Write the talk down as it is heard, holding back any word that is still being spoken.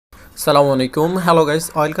সালামু আলাইকুম, hello guys,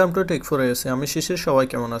 welcome to টেক4 Aoc। আমি শিশির। সবাই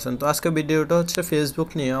কেমন আছেন? তো আজকে ভিডিওটা হচ্ছে ফেসবুক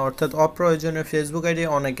নিয়ে, অর্থাৎ অপ্রয়োজনীয় ফেসবুক আইডি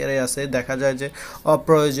অনেকেরই আছে। দেখা যায় যে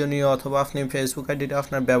অপ্রয়োজনীয়, অথবা আপনি ফেসবুক আইডিটা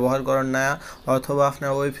আপনার ব্যবহার করেন না, অথবা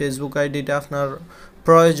আপনার ওই ফেসবুক আইডিটা আপনার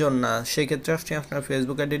প্রয়োজন না, সেক্ষেত্রে আপনি আপনার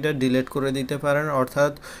ফেসবুক আইডিটা ডিলিট করে দিতে পারেন,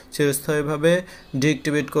 অর্থাৎ চিরস্থায়ীভাবে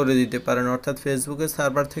ডিঅ্যাক্টিভেট করে দিতে পারেন, অর্থাৎ ফেসবুকের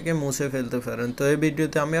সার্ভার থেকে মুছে ফেলতে পারেন। তো এই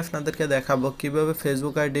ভিডিওতে আমি আপনাদেরকে দেখাবো কিভাবে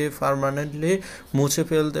ফেসবুক আইডি পার্মানেন্টলি মুছে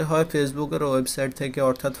ফেলতে হয় ফেসবুকের ওয়েবসাইট থেকে,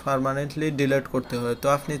 অর্থাৎ পার্মানেন্টলি ডিলিট করতে হয়। তো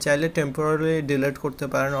আপনি চাইলে টেম্পোরারি ডিলিট করতে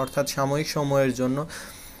পারেন, অর্থাৎ সাময়িক সময়ের জন্য।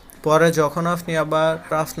 পরে যখন আপনি আবার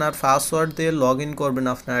আপনার পাসওয়ার্ড দিয়ে লগ ইন করবেন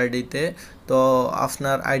আপনার আইডিতে, তো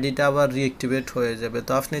আপনার আইডিটা আবার রিঅ্যাক্টিভেট হয়ে যাবে।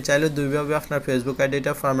 তো আপনি চাইলে দুইভাবে আপনার ফেসবুক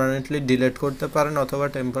আইডিটা পার্মানেন্টলি ডিলিট করতে পারেন, অথবা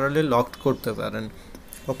টেম্পোরারি লক করতে পারেন।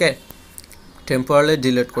 ওকে, টেম্পোরারি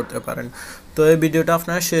ডিলিট করতে পারেন। তো এই ভিডিওটা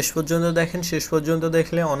আপনারা শেষ পর্যন্ত দেখেন। শেষ পর্যন্ত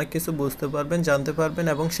দেখলে অনেক কিছু বুঝতে পারবেন, জানতে পারবেন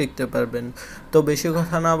এবং শিখতে পারবেন। তো বেশি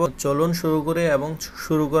কথা না চলুন শুরু করি, এবং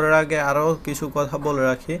শুরু করার আগে আরও কিছু কথা বলে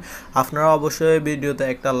রাখি। আপনারা অবশ্যই এই ভিডিওতে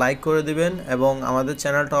একটা লাইক করে দিবেন, এবং আমাদের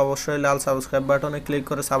চ্যানেলটা অবশ্যই লাল সাবস্ক্রাইব বাটনে ক্লিক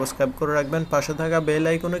করে সাবস্ক্রাইব করে রাখবেন। পাশে থাকা বেল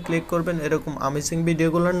আইকনে ক্লিক করবেন এরকম অ্যামেজিং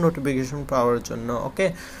ভিডিওগুলোর নোটিফিকেশন পাওয়ার জন্য। ওকে,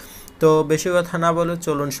 তো বেশি কথা না বলে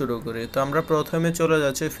চলুন শুরু করি। তো আমরা প্রথমে চলে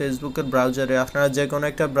যাচ্ছি ফেসবুকের ব্রাউজারে। আপনারা যে কোনো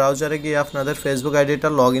একটা ব্রাউজারে গিয়ে আপনাদের ফেসবুক আইডিটা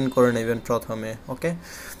লগ ইন করে নেবেন প্রথমে। ওকে,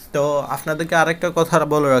 তো আপনাদেরকে আরেকটা কথা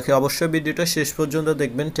বলে রাখি, অবশ্যই ভিডিওটা শেষ পর্যন্ত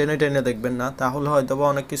দেখবেন, টেনে টেনে দেখবেন না, তাহলে হয়তোবা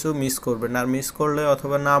অনেক কিছু মিস করবেন। আর মিস করলে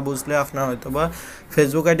অথবা না বুঝলে আপনার হয়তোবা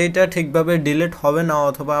ফেসবুক আইডিটা ঠিকভাবে ডিলিট হবে না,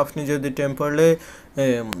 অথবা আপনি যদি টেম্পোরারি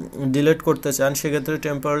ডিলিট করতে চান সেক্ষেত্রে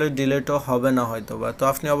টেম্পোরারি ডিলিটও হবে না হয়তোবা। তো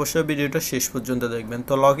আপনি অবশ্যই ভিডিওটা শেষ পর্যন্ত দেখবেন।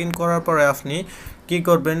 তো লগ ইন করার পরে আপনি কি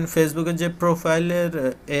করবেন, ফেসবুকের যে প্রোফাইলের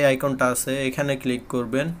এই আইকনটা আছে এখানে ক্লিক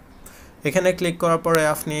করবেন। এখানে ক্লিক করার পরে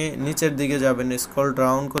আপনি নিচের দিকে যাবেন, স্ক্রল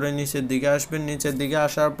ডাউন করে নিচের দিকে আসবেন। নিচের দিকে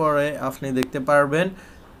আসার পরে আপনি দেখতে পারবেন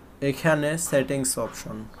এখানে সেটিংস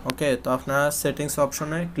অপশন। ওকে, তো আপনারা সেটিংস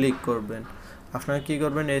অপশনে ক্লিক করবেন। আপনারা কি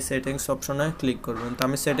করবেন, এই সেটিংস অপশনে ক্লিক করবেন। তো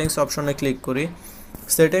আমি সেটিংস অপশনে ক্লিক করি।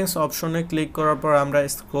 সেটিংস অপশনে ক্লিক করার পর আমরা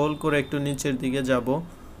স্ক্রল করে একটু নিচের দিকে যাব।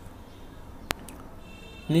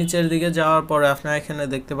 নিচের দিকে যাওয়ার পরে আপনারা এখানে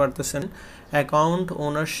দেখতে পারতেছেন অ্যাকাউন্ট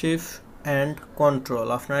ওনারশিপ অ্যান্ড কন্ট্রোল,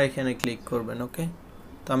 আপনারা এখানে ক্লিক করবেন। ওকে,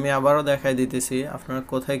 তো আমি আবারও দেখাই দিতেছি আপনারা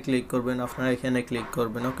কোথায় ক্লিক করবেন, আপনারা এখানে ক্লিক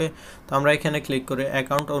করবেন। ওকে, তো আমরা এখানে ক্লিক করি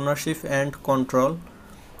অ্যাকাউন্ট ওনারশিপ অ্যান্ড কন্ট্রোল।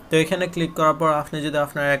 তো এখানে ক্লিক করার পর আপনি যদি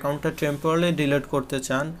আপনার অ্যাকাউন্টটা টেম্পোরারি ডিলিট করতে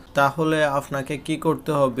চান তাহলে আপনাকে কি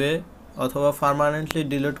করতে হবে, অথবা পার্মানেন্টলি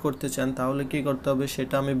ডিলিট করতে চান তাহলে কি করতে হবে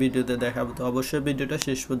সেটা আমি ভিডিওতে দেখাবো। তো অবশ্যই ভিডিওটা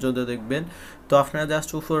শেষ পর্যন্ত দেখবেন। তো আপনারা জাস্ট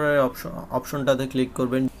উপরের অপশনটাতে ক্লিক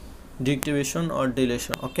করবেন, ডিক্টিভেশন অর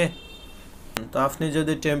ডিলেশন। ওকে, তো আপনি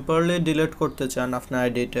যদি টেম্পোরারি ডিলিট করতে চান আপনার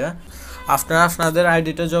আইডিটা, আপনাদের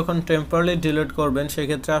আইডিটা যখন টেম্পোরারি ডিলিট করবেন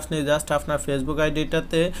সেক্ষেত্রে আপনি জাস্ট আপনার ফেসবুক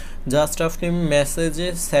আইডিটাতে জাস্ট আপনি মেসেজে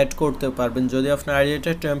সেট করতে পারবেন যদি আপনার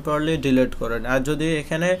আইডিটা টেম্পোরারি ডিলিট করেন। আর যদি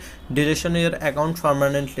এখানে ডিলেশনের অ্যাকাউন্ট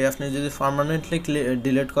পার্মানেন্টলি আপনি যদি পার্মানেন্টলি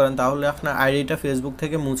ডিলিট করেন তাহলে আপনার আইডিটা ফেসবুক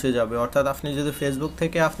থেকে মুছে যাবে। অর্থাৎ আপনি যদি ফেসবুক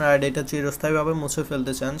থেকে আপনার আইডিটা চিরস্থায়ীভাবে মুছে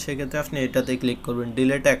ফেলতে চান সেক্ষেত্রে আপনি এটাতে ক্লিক করবেন,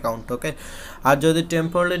 ডিলিট অ্যাকাউন্ট। ওকে, আর যদি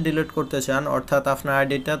টেম্পোরারি ডিলিট করতে চান অর্থাৎ আপনার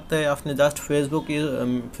আইডিটাতে আপনি জাস্ট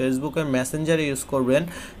ফেসবুকের মেসেঞ্জার ইউজ করবেন,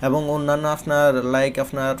 এবং অন্যান্য আপনার লাইক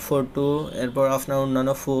আপনার ফটো, এরপর আপনার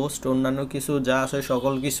অন্যান্য পোস্ট, অন্যান্য কিছু যা আছে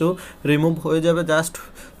সকল কিছু রিমুভ হয়ে যাবে। জাস্ট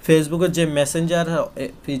ফেসবুকের যে মেসেঞ্জার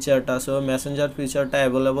ফিচারটা আছে ওই মেসেঞ্জার ফিচারটা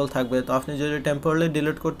অ্যাভেলেবল থাকবে। তো আপনি যদি টেম্পোরারি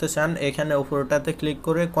ডিলিট করতে চান এখানে উপরটাতে ক্লিক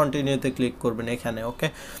করে কন্টিনিউতে ক্লিক করবেন এখানে। ওকে,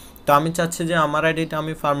 তো আমি চাচ্ছি যে আমার আইডিটা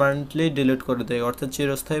আমি পার্মানেন্টলি ডিলিট করে দিই, অর্থাৎ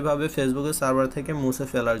চিরস্থায়ীভাবে ফেসবুকের সার্ভার থেকে মুছে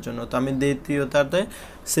ফেলার জন্য। তো আমি দ্বিতীয়টাতে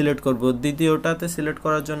সিলেক্ট করব। দ্বিতীয়টাতে সিলেক্ট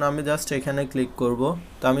করার জন্য আমি জাস্ট এখানে ক্লিক করব।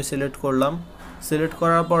 তো আমি সিলেক্ট করলাম। সিলেক্ট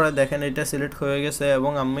করার পরে দেখেন এটা সিলেক্ট হয়ে গেছে,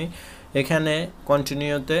 এবং আমি এখানে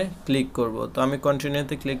কন্টিনিউতে ক্লিক করব। তো আমি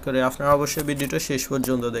কন্টিনিউতে ক্লিক করে আপনারা অবশ্যই ভিডিওটা শেষ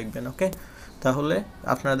পর্যন্ত দেখবেন। ওকে, তাহলে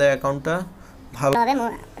আপনাদের অ্যাকাউন্টটা ভালোভাবে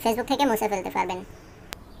ফেসবুক থেকে মুছে ফেলতে পারবেন।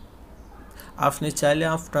 আপনি চাইলে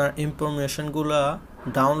আপনার ইনফরমেশনগুলো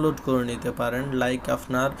ডাউনলোড করে নিতে পারেন, লাইক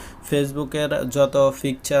আপনার ফেসবুকের যত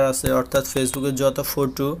পিকচার আছে অর্থাৎ ফেসবুকের যত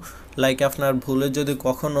ফটো, লাইক আপনার ভুলে যদি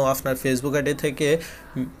কখনো আপনার ফেসবুক আইডি থেকে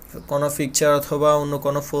কোনো পিকচার অথবা অন্য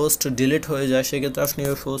কোনো পোস্ট ডিলিট হয়ে যায় সেক্ষেত্রে আপনি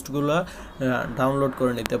ওই পোস্টগুলো ডাউনলোড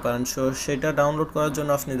করে নিতে পারেন। সো সেটা ডাউনলোড করার জন্য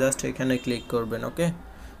আপনি জাস্ট এখানে ক্লিক করবেন। ওকে,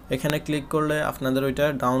 এখানে ক্লিক করলে আপনাদের ওইটা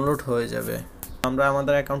ডাউনলোড হয়ে যাবে। আমরা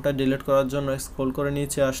আমাদের অ্যাকাউন্টটা ডিলিট করার জন্য স্ক্রল করে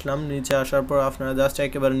নিচে আসলাম। নিচে আসার পর আপনারা জাস্ট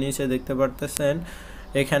একেবারে নিচে দেখতে পারতেছেন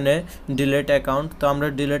এখানে ডিলিট অ্যাকাউন্ট। তো আমরা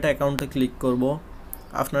ডিলিট অ্যাকাউন্টে ক্লিক করব।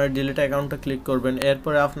 আপনারা ডিলিট অ্যাকাউন্টটা ক্লিক করবেন।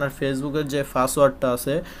 এরপরে আপনার ফেসবুকের যে পাসওয়ার্ডটা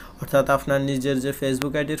আছে, অর্থাৎ আপনার নিজের যে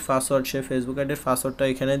ফেসবুক আইডির পাসওয়ার্ড, সেই ফেসবুক আইডির পাসওয়ার্ডটা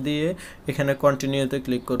এখানে দিয়ে এখানে কন্টিনিউতে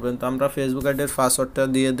ক্লিক করবেন। তো আমরা ফেসবুক আইডির পাসওয়ার্ডটা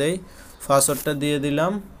দিয়ে দেই, পাসওয়ার্ডটা দিয়ে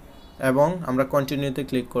দিলাম এবং আমরা কন্টিনিউতে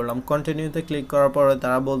ক্লিক করলাম। কন্টিনিউতে ক্লিক করার পরে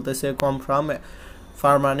তারা বলতেছে কনফার্ম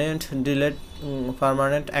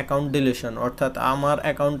পার্মানেন্ট অ্যাকাউন্ট ডিলিশন, অর্থাৎ আমার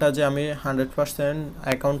অ্যাকাউন্টটা যে আমি 100%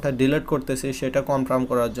 অ্যাকাউন্টটা ডিলিট করতেছি সেটা কনফার্ম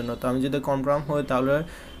করার জন্য। তো আমি যদি কনফার্ম হই তাহলে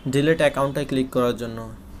ডিলিট অ্যাকাউন্টে ক্লিক করার জন্য।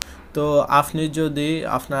 তো আপনি যদি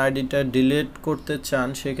আপনার আইডিটা ডিলিট করতে চান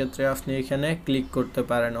সেক্ষেত্রে আপনি এখানে ক্লিক করতে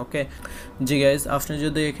পারেন। ওকে জি গাইজ, আপনি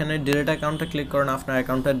যদি এখানে ডিলিট অ্যাকাউন্টে ক্লিক করেন আপনার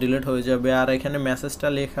অ্যাকাউন্টটা ডিলিট হয়ে যাবে। আর এখানে মেসেজটা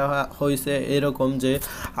লেখা হয়েছে এরকম যে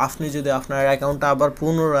আপনি যদি আপনার অ্যাকাউন্টটা আবার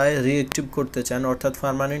পুনরায় রিঅ্যাক্টিভ করতে চান, অর্থাৎ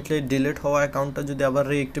পার্মানেন্টলি ডিলিট হওয়া অ্যাকাউন্টটা যদি আবার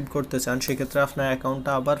রিঅ্যাক্টিভ করতে চান সেক্ষেত্রে আপনার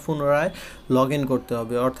অ্যাকাউন্টটা আবার পুনরায় লগ ইন করতে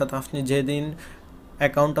হবে। অর্থাৎ আপনি যেদিন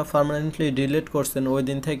অ্যাকাউন্টটা পার্মানেন্টলি ডিলিট করছেন ওই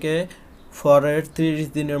দিন থেকে পরের 30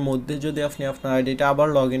 দিনের মধ্যে যদি আপনি আপনার আইডিটা আবার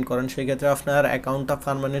লগ ইন করেন সেক্ষেত্রে আপনার অ্যাকাউন্টটা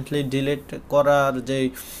পার্মানেন্টলি ডিলিট করার যেই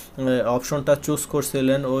অপশনটা চুজ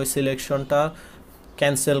করছিলেন ওই সিলেকশনটা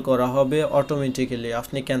ক্যান্সেল করা হবে অটোমেটিক্যালি,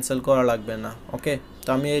 আপনি ক্যান্সেল করা লাগবে না। ওকে, তো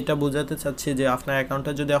আমি এটা বোঝাতে চাচ্ছি যে আপনার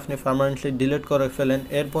অ্যাকাউন্টটা যদি আপনি পার্মানেন্টলি ডিলিট করে ফেলেন,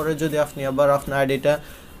 এরপরে যদি আপনি আবার আপনার আইডিটা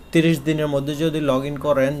 30 দিনের মধ্যে যদি লগ ইন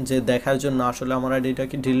করেন যে দেখার জন্য আসলে আমার আইডিটা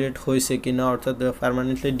কি ডিলিট হয়েছে কিনা, অর্থাৎ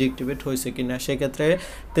পার্মানেন্টলি ডিঅ্যাক্টিভেট হয়েছে কিনা, সেক্ষেত্রে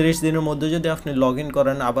 30 দিনের মধ্যে যদি আপনি লগ ইন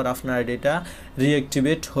করেন আবার আপনার আইডিটা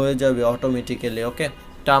রিঅ্যাক্টিভেট হয়ে যাবে অটোমেটিক্যালি। ওকে,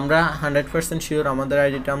 তো আমরা 100% শিওর আমাদের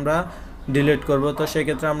আইডিটা আমরা ডিলিট করব। তো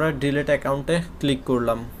সেক্ষেত্রে আমরা ডিলিট অ্যাকাউন্টে ক্লিক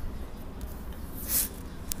করলাম।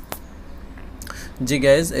 জি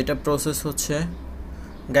গাইজ, এটা প্রসেস হচ্ছে।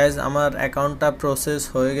 গাইজ আমার অ্যাকাউন্টটা প্রসেস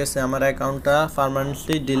হয়ে গেছে, আমার অ্যাকাউন্টটা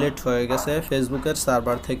পার্মানেন্টলি ডিলিট হয়ে গেছে ফেসবুকের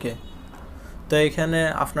সার্ভার থেকে। তো এখানে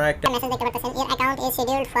আপনারা একটা মেসেজ দেখতে পাচ্ছেন, your account is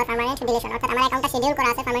scheduled for permanent deletion, অর্থাৎ আমার অ্যাকাউন্টটা শিডিউল করা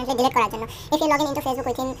আছে পার্মানেন্টলি ডিলিট করার জন্য। if you log in into Facebook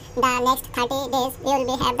within the next 30 days you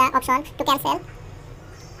will have the option to cancel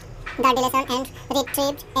the deletion and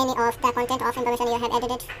retrieve any of the content of information you have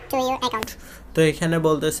added to your account. তো এখানে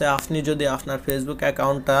বলতেছে আপনি যদি আপনার Facebook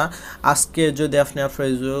অ্যাকাউন্টটা আজকে যদি আপনার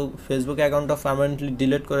ফেসবুক অ্যাকাউন্টটা পার্মানেন্টলি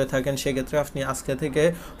ডিলিট করে থাকেন সেক্ষেত্রে আপনি আজকে থেকে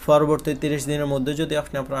পরবর্তী 30 দিনের মধ্যে যদি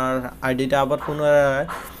আপনি আপনার আইডিটা আবার পুনরায়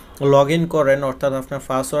লগ ইন করেন, অর্থাৎ আপনার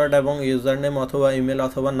পাসওয়ার্ড এবং ইউজার নেম অথবা ইমেল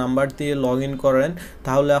অথবা নাম্বার দিয়ে লগ ইন করেন,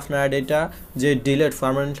 তাহলে আপনার আইডিটা যে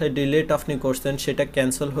পার্মানেন্টলি ডিলিট আপনি করছেন সেটা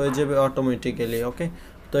ক্যান্সেল হয়ে যাবে অটোমেটিক্যালি। ওকে,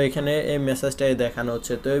 তো এখানে এই মেসেজটাই দেখানো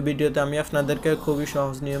হচ্ছে। তো এই ভিডিওতে আমি আপনাদেরকে খুবই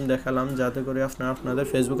সহজ নিয়ম দেখালাম যাতে করে আপনারা আপনাদের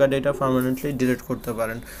ফেসবুক আইডিটা পার্মানেন্টলি ডিলিট করতে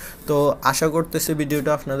পারেন। তো আশা করতেছি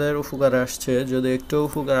ভিডিওটা আপনাদের উপকারে আসছে। যদি একটু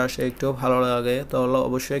উপকার আসে, একটু ভালো লাগে তাহলে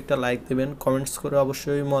অবশ্যই একটা লাইক দেবেন, কমেন্টস করে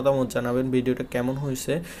অবশ্যই মতামত জানাবেন ভিডিওটা কেমন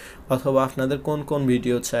হয়েছে অথবা আপনাদের কোন কোন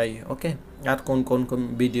ভিডিও চাই। ওকে, আর কোন কোন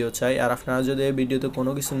ভিডিও চাই। আর আপনারা যদি এই ভিডিওতে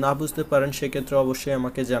কোনো কিছু না বুঝতে পারেন সেক্ষেত্রে অবশ্যই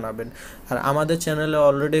আমাকে জানাবেন। আর আমাদের চ্যানেলে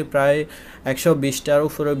অলরেডি প্রায় 120টার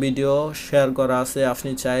উপরে ভিডিও শেয়ার করা আছে,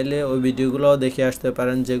 আপনি চাইলে ওই ভিডিওগুলোও দেখে আসতে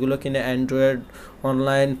পারেন যেগুলো কিনা Android,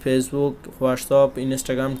 online, Facebook, WhatsApp,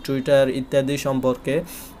 Instagram, Twitter ইত্যাদি সম্পর্কে।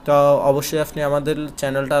 তো অবশ্যই আপনি আমাদের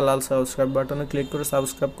চ্যানেলটা লাল সাবস্ক্রাইব বাটনে ক্লিক করে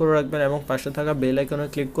সাবস্ক্রাইব করে রাখবেন এবং পাশে থাকা বেল আইকনে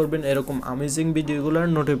ক্লিক করবেন এরকম অ্যামেজিং ভিডিওগুলোর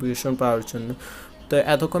নোটিফিকেশন পাওয়ার জন্য। তো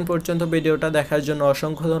এতক্ষণ পর্যন্ত ভিডিওটা দেখার জন্য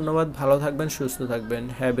অসংখ্য ধন্যবাদ। ভালো থাকবেন, সুস্থ থাকবেন।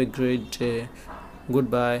 Have a great day. Good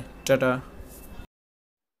bye, tata.